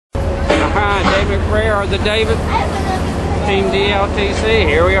David McBrayer, or the David Team DLTC.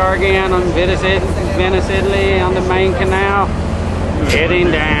 Here we are again on Venice, Italy, on the main canal, heading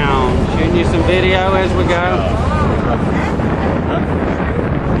down. Shooting you some video as we go.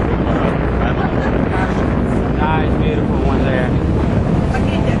 Nice, beautiful one there.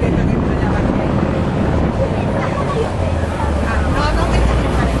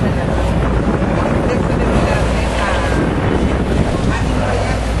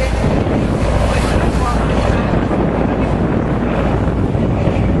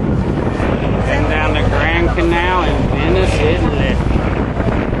 Canal in Venice, Italy.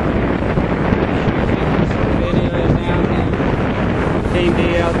 Videos down here. Team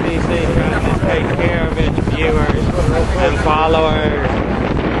DLTC trying to take care of its viewers and followers,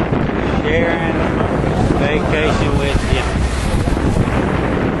 sharing vacation with you.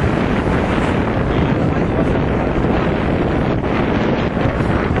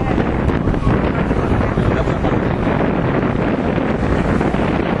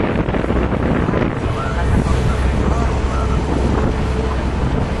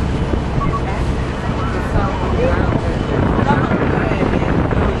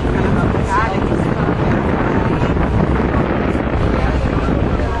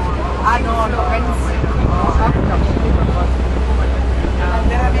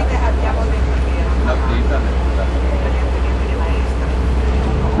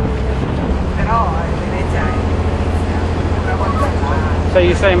 So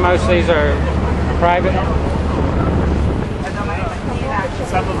you say most of these are private?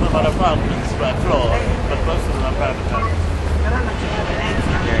 Some of them are apartments by floor, but most of them are private houses.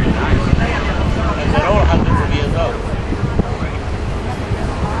 Very nice. And they're all hundreds of years old.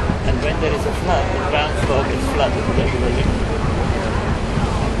 And when there is a flood, the ground floor gets flooded regularly.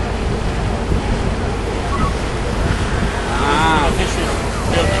 This is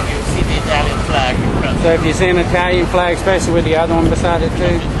building, you see the Italian flag in front. So if you see an Italian flag, especially with the other one beside it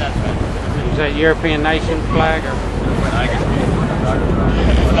too, That's right. is that European nation flag? Or?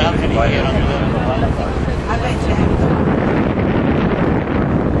 Balcony here on the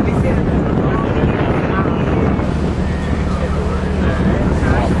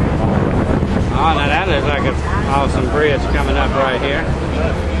Oh, now that looks like an awesome bridge coming up right here.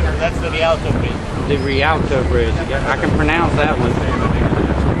 That's the Rialto Bridge. The Rialto Bridge. I can pronounce that one.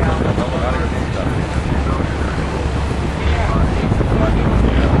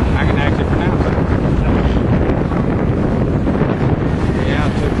 I can actually pronounce it.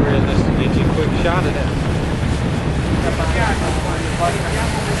 Rialto Bridge. Let's get you a quick shot of that.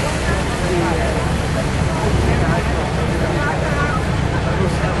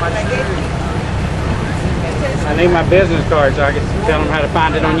 I need my business card so I can tell them how to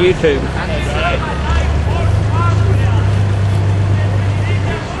find it on YouTube.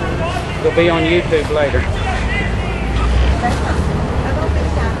 It'll be on YouTube later.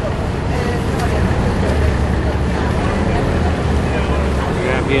 We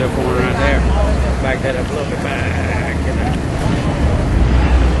got a beautiful one right there. Back that up a little bit back.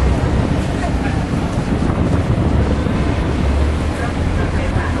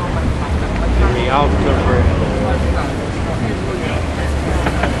 Rialto Bridge.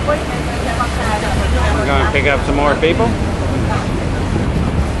 We're going to pick up some more people.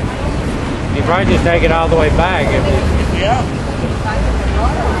 You probably just take it all the way back. Yeah.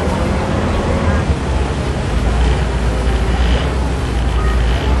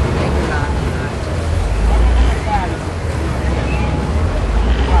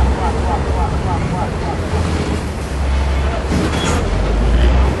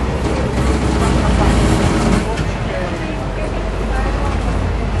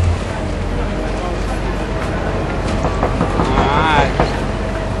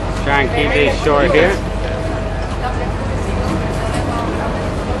 Try and keep these short here.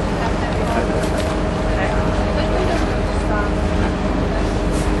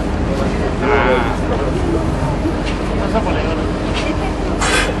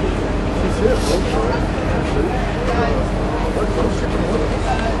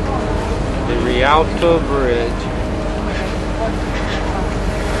 The Rialto Bridge.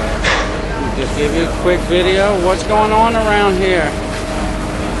 Just give you a quick video of what's going on around here.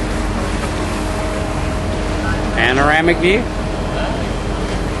 Panoramic view.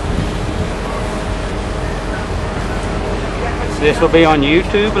 This will be on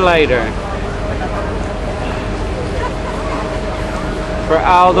YouTube later for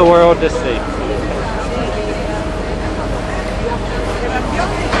all the world to see.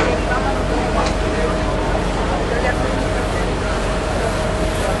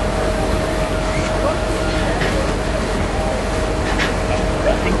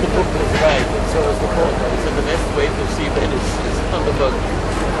 the book was right, and so was the book. So the best way to see Venice is on the book.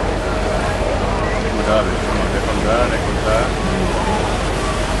 Scusate, insomma, devo andare cos'è?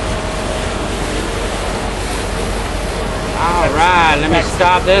 All right, let me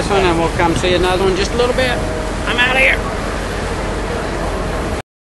stop this one and we'll come see another one in just a little bit. I'm out of here.